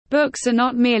Books are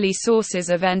not merely sources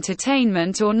of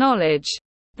entertainment or knowledge.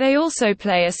 They also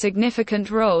play a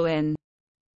significant role in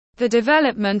the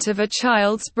development of a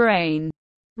child's brain.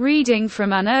 Reading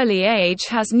from an early age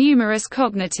has numerous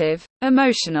cognitive,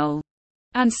 emotional,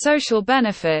 and social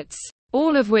benefits,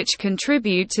 all of which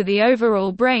contribute to the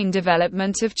overall brain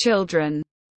development of children.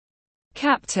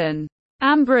 Captain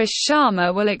Ambrish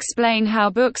Sharma will explain how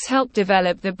books help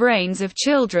develop the brains of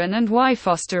children and why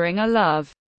fostering a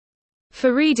love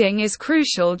for reading is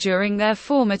crucial during their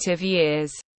formative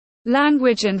years.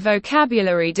 Language and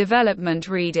vocabulary development.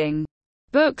 Reading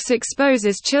books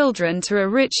exposes children to a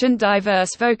rich and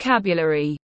diverse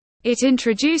vocabulary. It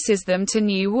introduces them to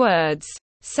new words,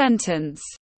 sentence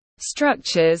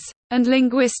structures, and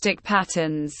linguistic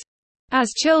patterns.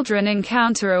 As children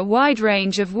encounter a wide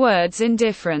range of words in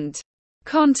different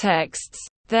contexts,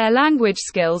 their language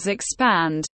skills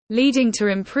expand, leading to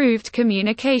improved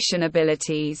communication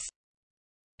abilities.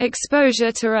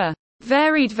 Exposure to a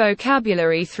varied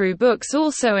vocabulary through books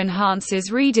also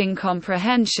enhances reading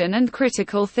comprehension and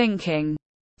critical thinking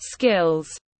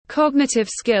skills. Cognitive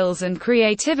skills and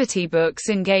creativity. Books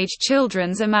engage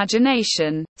children's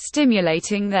imagination,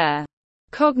 stimulating their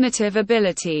cognitive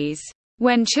abilities.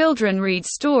 When children read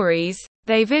stories,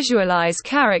 they visualize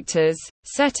characters,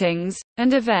 settings,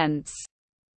 and events,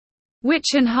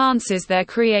 which enhances their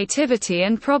creativity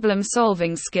and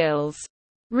problem-solving skills.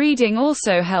 Reading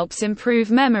also helps improve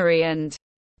memory and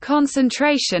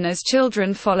concentration as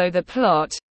children follow the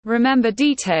plot, remember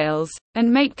details, and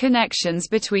make connections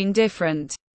between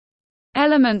different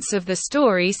elements of the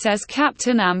story, says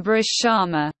Captain Ambrish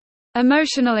Sharma.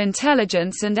 Emotional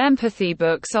intelligence and empathy.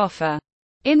 Books offer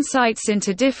insights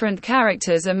into different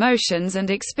characters' emotions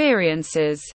and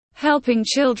experiences, helping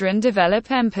children develop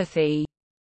empathy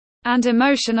and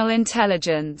emotional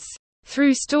intelligence.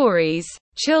 Through stories,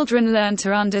 children learn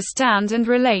to understand and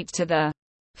relate to the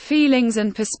feelings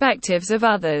and perspectives of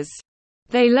others.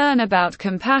 They learn about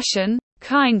compassion,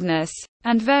 kindness,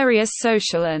 and various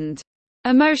social and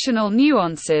emotional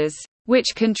nuances,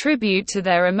 which contribute to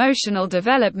their emotional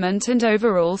development and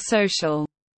overall social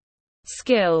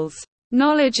skills.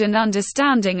 Knowledge and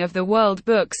understanding of the world.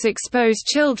 Books expose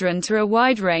children to a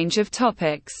wide range of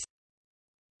topics,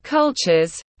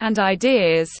 cultures, and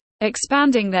ideas,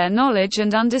 expanding their knowledge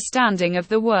and understanding of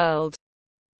the world.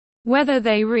 Whether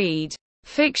they read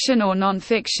fiction or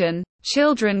non-fiction,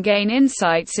 children gain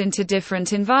insights into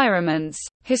different environments,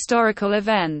 historical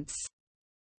events,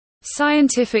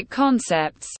 scientific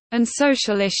concepts, and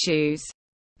social issues.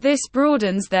 This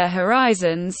broadens their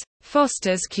horizons,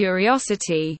 fosters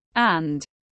curiosity, and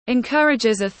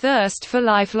encourages a thirst for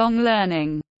lifelong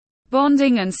learning.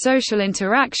 Bonding and social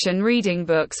interaction. Reading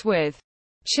books with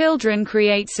children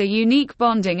creates a unique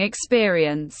bonding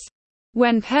experience.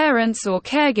 When parents or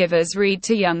caregivers read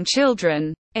to young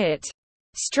children, it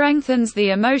strengthens the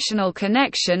emotional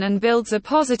connection and builds a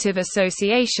positive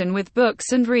association with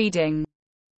books and reading.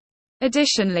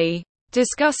 Additionally,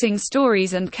 discussing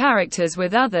stories and characters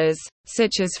with others,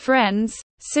 such as friends,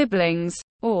 siblings,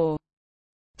 or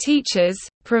teachers,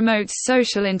 promotes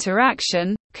social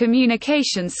interaction,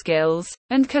 communication skills,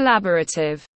 and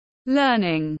collaborative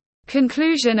learning.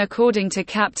 Conclusion. According to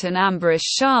Captain Ambrish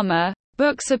Sharma,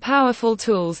 books are powerful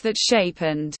tools that shape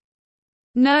and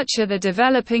nurture the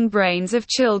developing brains of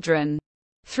children.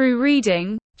 Through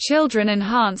reading, children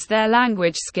enhance their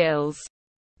language skills,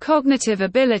 cognitive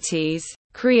abilities,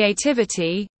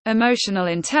 creativity, emotional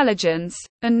intelligence,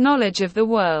 and knowledge of the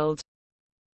world.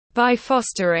 By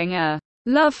fostering a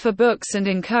love for books and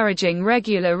encouraging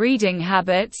regular reading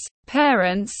habits,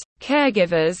 parents,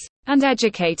 caregivers, and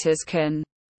educators can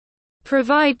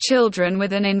provide children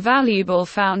with an invaluable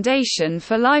foundation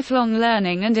for lifelong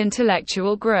learning and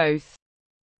intellectual growth.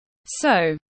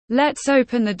 So, let's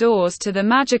open the doors to the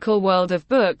magical world of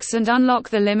books and unlock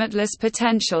the limitless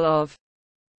potential of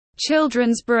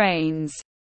children's brains.